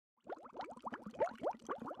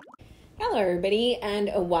Hello everybody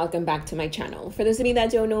and welcome back to my channel. For those of you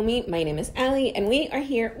that don't know me, my name is Ali and we are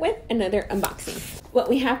here with another unboxing. What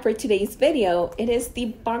we have for today's video, it is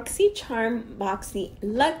the BoxyCharm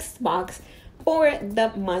Boxyluxe box for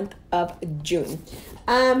the month of June.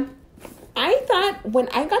 I thought when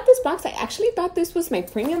I got this box, I actually thought this was my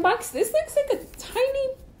premium box. This looks like a tiny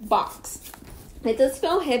box. It does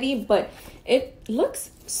feel heavy, but it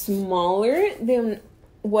looks smaller than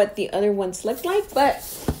what the other ones look like, but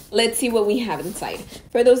let's see what we have inside.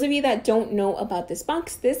 For those of you that don't know about this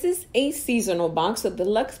box, this is a seasonal box. So the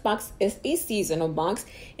Luxe box is a seasonal box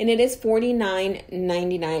and it is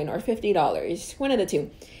 $49.99 or $50, one of the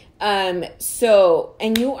two. And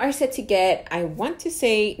you are set to get, I want to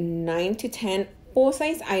say 9 to 10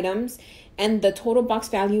 full-size items, and the total box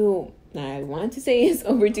value, I want to say, is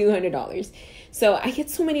over $200. So I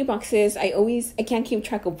get so many boxes, I can't keep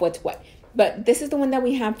track of what's what. But this is the one that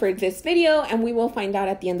we have for this video, and we will find out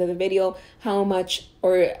at the end of the video how much,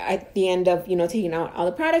 or at the end of, taking out all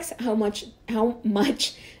the products, how much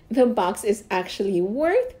the box is actually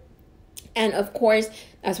worth. And of course,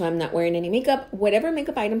 that's why I'm not wearing any makeup. Whatever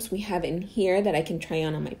makeup items we have in here that I can try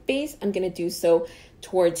on my face, I'm going to do so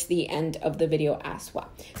towards the end of the video as well.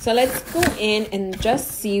 So let's go in and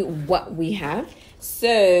just see what we have.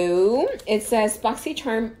 So it says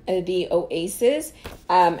BoxyCharm, the Oasis,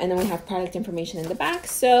 and then we have product information in the back.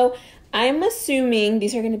 So I'm assuming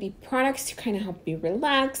these are going to be products to kind of help you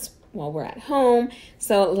relax while we're at home.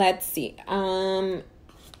 So let's see.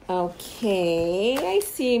 Okay, I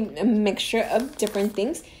see a mixture of different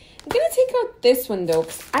things. I'm going to take out this one though,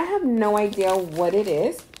 because I have no idea what it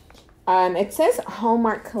is. It says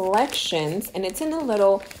Hallmark Collections, and it's in a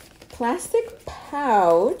little plastic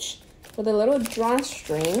pouch with a little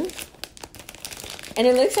drawstring, and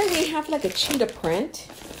it looks like we have like a cheetah print.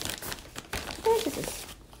 What is this?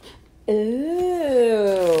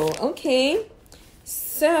 Oh, okay.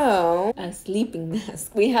 So a sleeping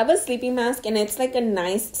mask. We have a sleeping mask, and it's like a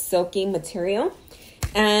nice silky material,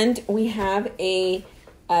 and we have a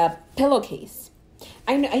pillowcase.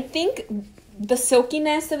 I think the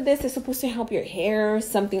silkiness of this is supposed to help your hair,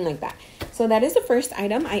 something like that. So that is the first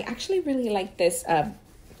item. I actually really like this.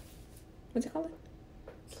 What's it called?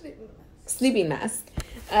 Sleeping mask.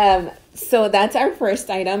 So that's our first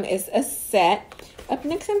item, is a set. Up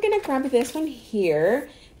next, I'm gonna grab this one here.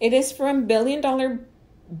 It is from Billion Dollar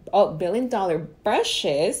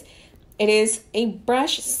Brushes. It is a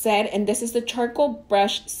brush set, and this is the charcoal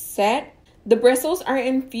brush set. The bristles are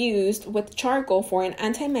infused with charcoal for an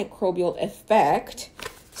antimicrobial effect.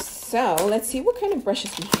 So let's see what kind of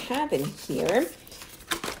brushes we have in here.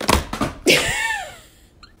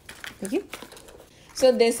 Thank you.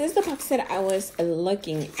 So this is the box that I was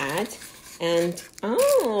looking at, and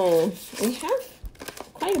oh, we have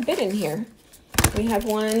quite a bit in here. We have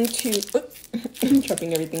 1, 2, I'm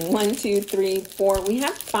dropping everything. 1, 2, 3, 4. We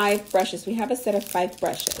have 5 brushes. We have a set of 5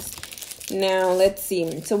 brushes. Now let's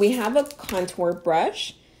see. So we have a contour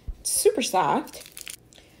brush, super soft.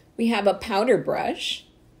 We have a powder brush.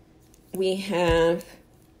 We have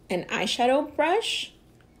an eyeshadow brush.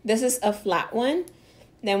 This is a flat one.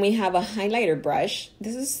 Then we have a highlighter brush.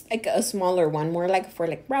 This is like a smaller one, more like for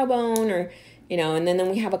like brow bone, or, and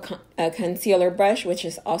then we have a concealer brush, which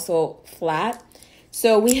is also flat.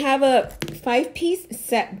 So we have a 5-piece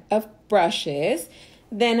set of brushes.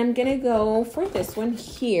 Then I'm going to go for this one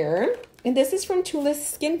here. And this is from Tula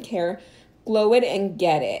Skincare, Glow It and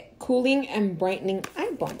Get It, Cooling and Brightening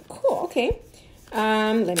Eye Balm. Cool, okay.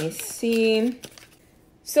 Let me see.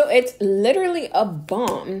 So it's literally a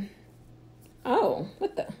balm. Oh,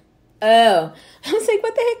 what the? Oh, I was like,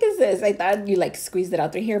 what the heck is this? I thought you like squeezed it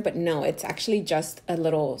out through here, but no, it's actually just a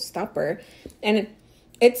little stopper, and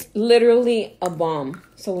it's literally a balm.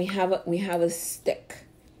 So we have a stick.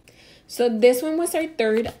 So this one was our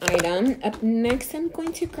third item. Up next, I'm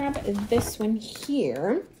going to grab this one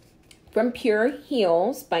here from Pure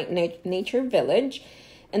Heals by Nature Village,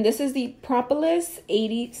 and this is the Propolis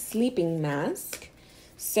 80 Sleeping Mask.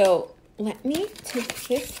 So let me take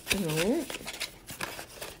this out.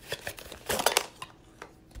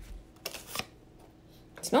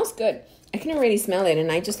 It smells good. I can already smell it,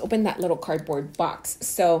 and I just opened that little cardboard box.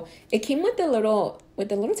 So it came with the little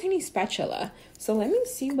tiny spatula. So let me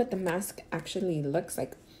see what the mask actually looks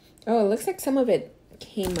like. Oh, it looks like some of it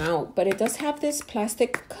came out, but it does have this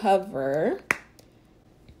plastic cover.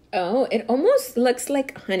 Oh, it almost looks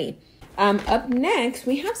like honey. Up next,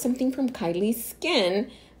 we have something from Kylie Skin.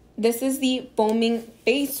 This is the foaming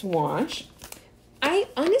face wash. I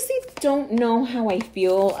honestly don't know how I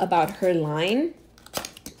feel about her line,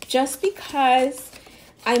 just because,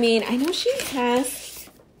 I mean, I know she has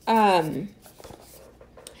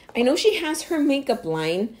I know she has her makeup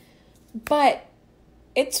line, but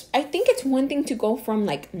I think it's one thing to go from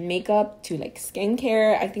like makeup to like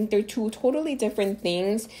skincare. I think they're two totally different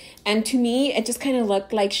things. And to me, it just kind of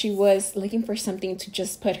looked like she was looking for something to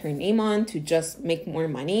just put her name on to just make more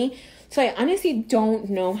money. So I honestly don't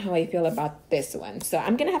know how I feel about this one. So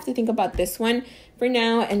I'm going to have to think about this one for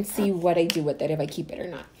now and see what I do with it, if I keep it or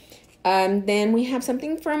not. Then we have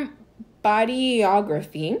something from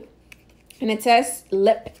Bodyography, and it says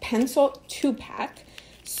lip pencil 2-pack.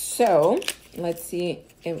 So let's see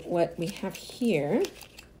what we have here.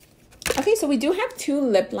 Okay, so we do have 2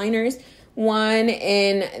 lip liners, one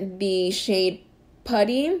in the shade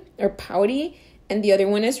Putty or Pouty, and the other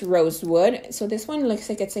one is Rosewood. So this one looks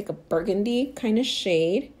like it's like a burgundy kind of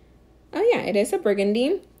shade. Oh yeah, it is a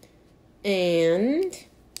burgundy. And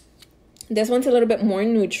this one's a little bit more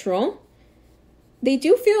neutral. They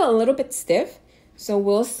do feel a little bit stiff, so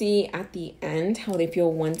we'll see at the end how they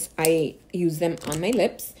feel once I use them on my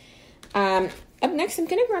lips. Up next, I'm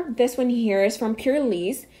gonna grab this one here. It's from Pure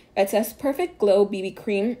Lease. It says Perfect Glow BB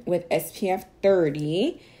Cream with SPF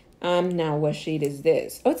 30. Now what shade is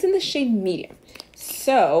this? Oh, it's in the shade medium.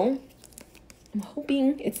 So I'm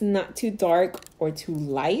hoping it's not too dark or too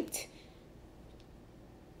light.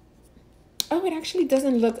 Oh, it actually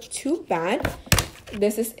doesn't look too bad.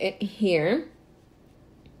 This is it here.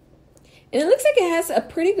 And it looks like it has a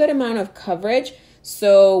pretty good amount of coverage.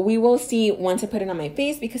 So we will see once I put it on my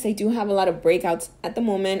face, because I do have a lot of breakouts at the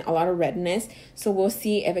moment, a lot of redness. So we'll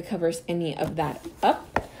see if it covers any of that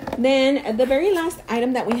up. Then the very last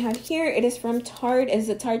item that we have here, it is from Tarte. It's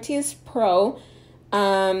the Tarteist Pro.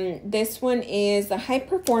 This one is the High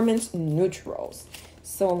Performance Neutrals.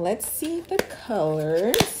 So let's see the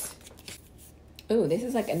colors. Oh, this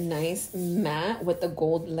is like a nice matte with the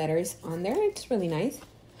gold letters on there. It's really nice.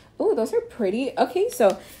 Oh, those are pretty. Okay,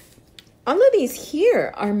 so all of these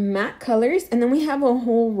here are matte colors, and then we have a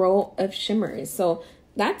whole row of shimmers. So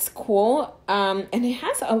that's cool. And it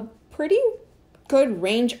has a pretty good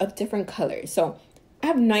range of different colors. So I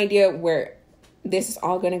have no idea where this is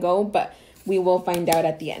all gonna go, but we will find out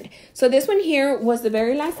at the end. So this one here was the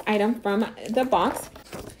very last item from the box.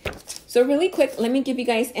 So really quick, let me give you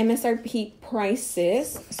guys MSRP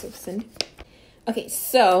prices. Okay,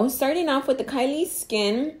 so starting off with the Kylie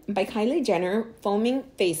Skin by Kylie Jenner Foaming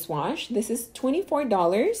Face Wash. This is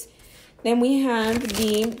 $24. Then we have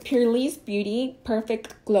the Pure Lease Beauty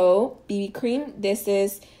Perfect Glow BB Cream. This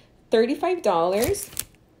is $35.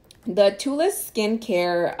 The Toolless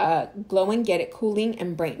Skincare Glow and Get It Cooling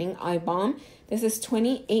and Brightening Eye Balm. This is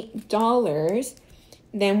 $28.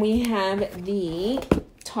 Then we have the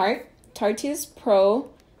Tarteist Pro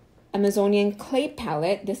Amazonian Clay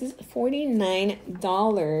Palette. This is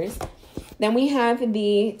 $49. Then we have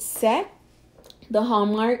the set, the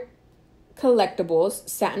Hallmark Collectibles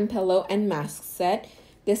Satin Pillow and Mask Set.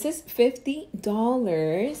 This is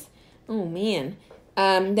 $50. Oh man.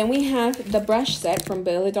 Then we have the brush set from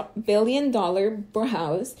Billion Dollar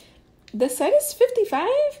Brows. The set is $55.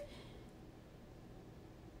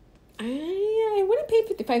 I wouldn't pay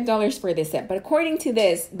 $55 for this set, but according to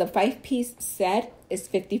this, the 5-piece set is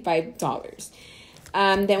 $55.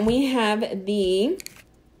 Then we have the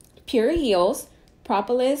Pure Heals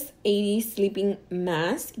Propolis 80 Sleeping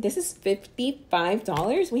Mask. This is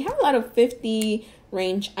 $55. We have a lot of 50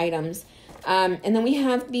 range items. And then we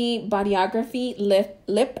have the Bodyography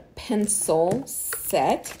Lip Pencil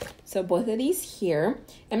Set. So both of these here.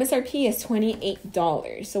 MSRP is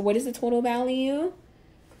 $28. So what is the total value?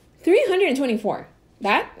 $324.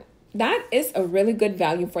 That is a really good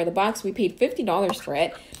value for the box. We paid $50 for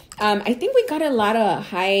it. I think we got a lot of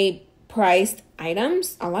high priced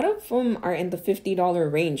items. A lot of them are in the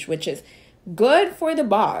 $50 range, which is good for the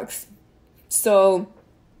box. So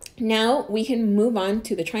now we can move on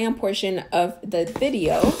to the try on portion of the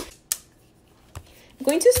video. I'm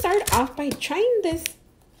going to start off by trying this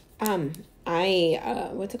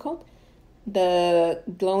what's it called? The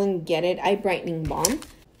Glow and Get It Eye Brightening Balm.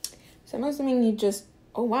 So I'm assuming you just,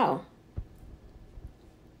 oh wow.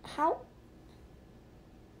 How?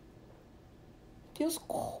 Feels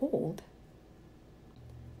cold.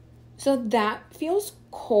 So that feels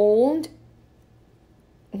cold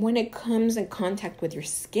when it comes in contact with your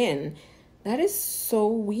skin. That is so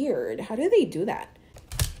weird. How do they do that?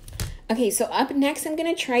 Okay, so up next, I'm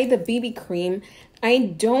going to try the BB cream. I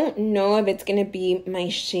don't know if it's going to be my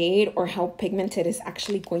shade or how pigmented it's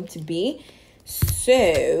actually going to be.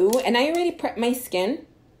 So, and I already prepped my skin.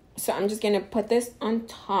 So I'm just going to put this on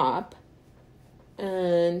top.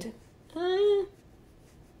 And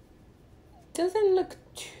doesn't look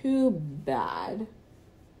too bad.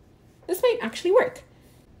 This might actually work.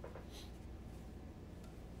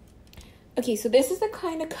 Okay, so this is the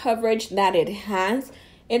kind of coverage that it has.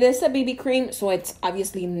 It is a BB cream, so it's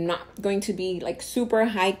obviously not going to be like super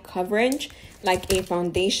high coverage like a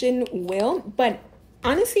foundation will. But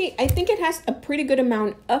honestly, I think it has a pretty good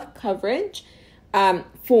amount of coverage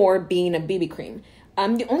for being a BB cream.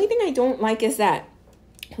 The only thing I don't like is that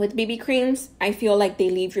with BB creams, I feel like they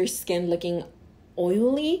leave your skin looking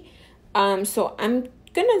oily. So I'm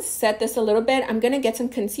gonna set this a little bit. I'm gonna get some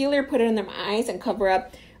concealer, put it under my eyes, and cover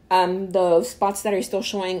up the spots that are still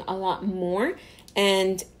showing a lot more.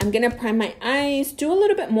 And I'm gonna prime my eyes, do a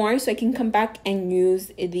little bit more so I can come back and use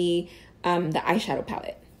the eyeshadow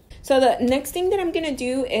palette. So the next thing that I'm gonna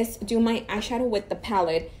do is do my eyeshadow with the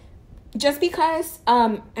palette. Just because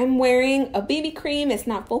I'm wearing a BB cream, it's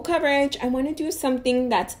not full coverage, I want to do something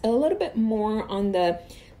that's a little bit more on the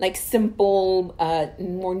like simple,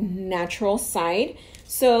 more natural side.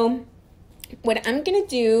 So what I'm going to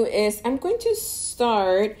do is I'm going to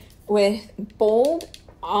start with bold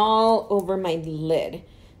all over my lid.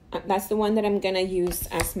 That's the one that I'm going to use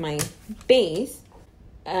as my base.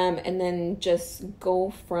 And then just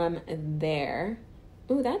go from there.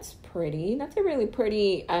 Ooh, that's pretty. That's a really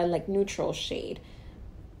pretty, like neutral shade.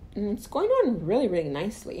 And it's going on really, really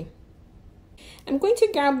nicely. I'm going to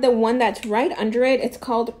grab the one that's right under it. It's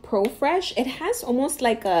called Pro Fresh. It has almost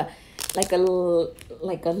like a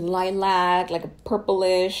lilac, like a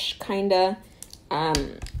purplish kind of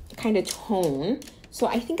tone. So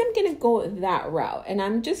I think I'm gonna go that route, and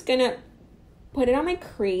I'm just gonna put it on my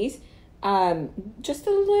crease, just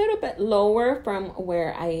a little bit lower from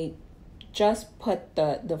where I just put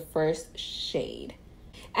the first shade.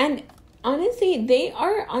 And honestly, they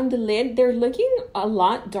are on the lid, they're looking a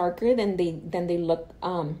lot darker than they look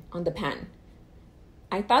on the pan.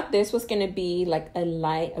 I thought this was gonna be like a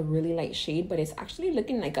really light shade, but it's actually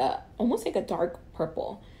looking like almost like a dark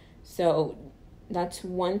purple. So that's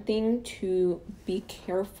one thing to be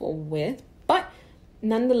careful with, but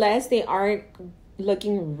nonetheless, they are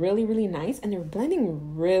looking really, really nice, and they're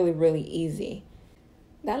blending really, really easy.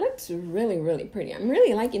 That looks really, really pretty. I'm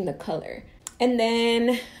really liking the color. And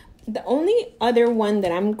then the only other one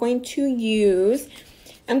that I'm going to use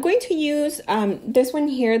this one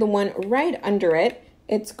here, the one right under it.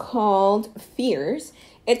 It's called Fierce.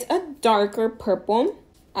 It's a darker purple.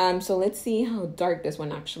 So let's see how dark this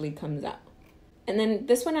one actually comes out. And then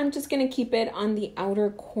this one, I'm just gonna keep it on the outer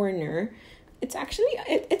corner. It's actually,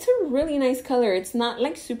 it's a really nice color. It's not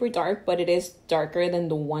like super dark, but it is darker than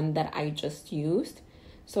the one that I just used.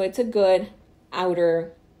 So it's a good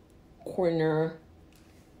outer corner.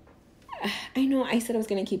 I know I said I was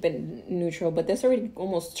going to keep it neutral, but this already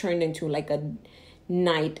almost turned into like a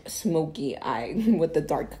night smoky eye with the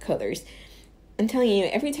dark colors. I'm telling you,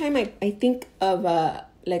 every time I think of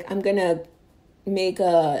like I'm going to make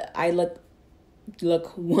a eye look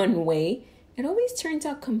one way, it always turns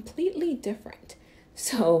out completely different.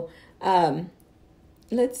 So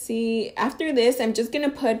let's see. After this, I'm just going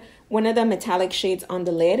to put one of the metallic shades on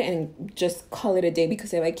the lid and just call it a day,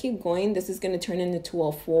 because if I keep going, this is going to turn into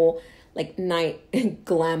a full like night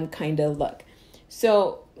glam kind of look.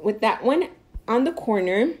 So with that one on the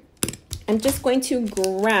corner, I'm just going to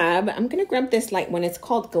grab this light one. It's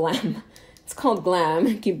called Glam. It's called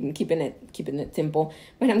Glam. Keeping it simple.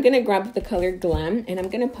 But I'm going to grab the color Glam, and I'm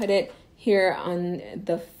going to put it here on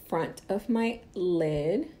the front of my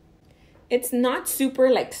lid. It's not super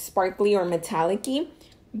like sparkly or metallic-y,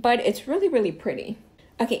 but it's really, really pretty.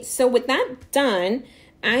 Okay, so with that done,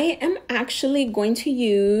 I am actually going to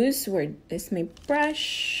use, where is my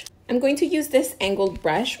brush? I'm going to use this angled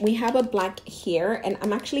brush. We have a black here, and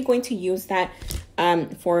I'm actually going to use that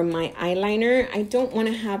for my eyeliner. I don't want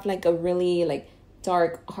to have like a really like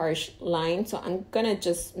dark, harsh line, so I'm gonna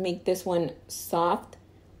just make this one soft,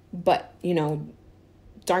 but you know,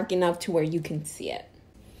 dark enough to where you can see it.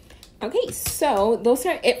 Okay, so those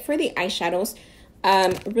are it for the eyeshadows.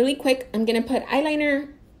 Really quick, I'm gonna put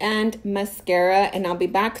eyeliner and mascara, and I'll be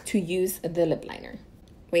back to use the lip liner.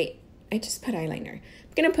 Wait, I just put eyeliner.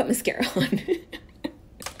 I'm gonna put mascara on.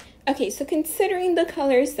 Okay, so considering the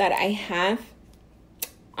colors that I have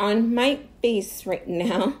on my base right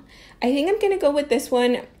now, I think I'm gonna go with this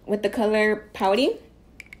one with the color Pouty,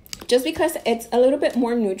 just because it's a little bit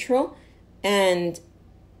more neutral, and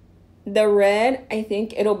the red, I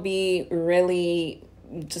think it'll be really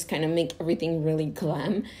just kind of make everything really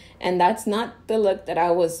glam, and that's not the look that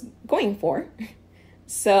I was going for.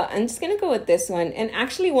 So I'm just gonna go with this one. And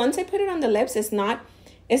actually, once I put it on the lips, it's not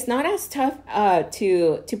as tough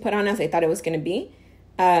to put on as I thought it was gonna be.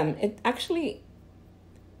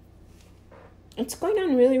 It's going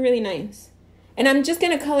on really, really nice. And I'm just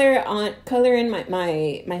gonna color in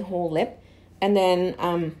my whole lip, and then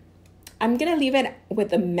I'm gonna leave it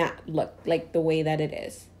with a matte look, like the way that it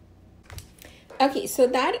is. Okay, so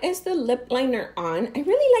that is the lip liner on. I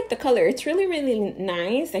really like the color. It's really, really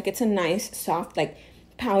nice. Like, it's a nice, soft, like,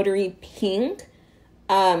 powdery pink.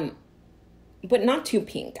 But not too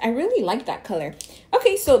pink. I really like that color.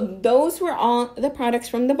 Okay, so those were all the products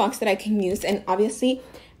from the box that I can use. And obviously,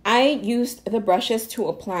 I used the brushes to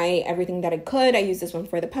apply everything that I could. I used this one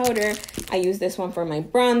for the powder. I used this one for my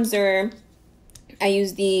bronzer. I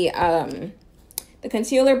used the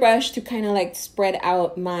concealer brush to kind of like spread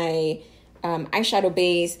out my eyeshadow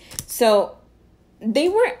base. So they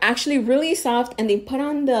were actually really soft and they put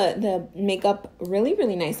on the makeup really,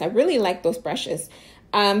 really nice. I really like those brushes.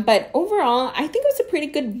 But overall, I think it was a pretty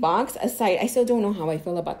good box. Aside, I still don't know how I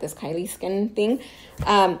feel about this Kylie Skin thing.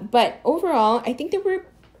 But overall, I think they were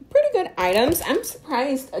pretty good items. I'm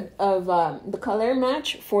surprised of the color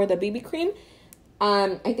match for the BB cream.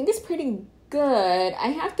 I think it's pretty good.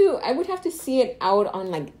 I would have to see it out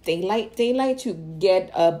on like daylight to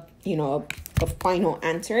get a final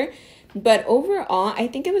answer. But overall, I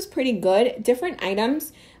think it was pretty good. Different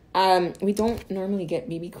items. We don't normally get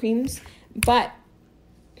BB creams, but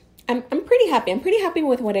I'm pretty happy. I'm pretty happy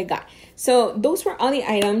with what I got. So those were all the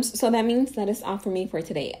items. So that means that is all for me for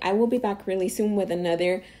today. I will be back really soon with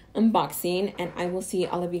another unboxing, and I will see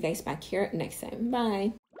all of you guys back here next time.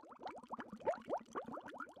 Bye.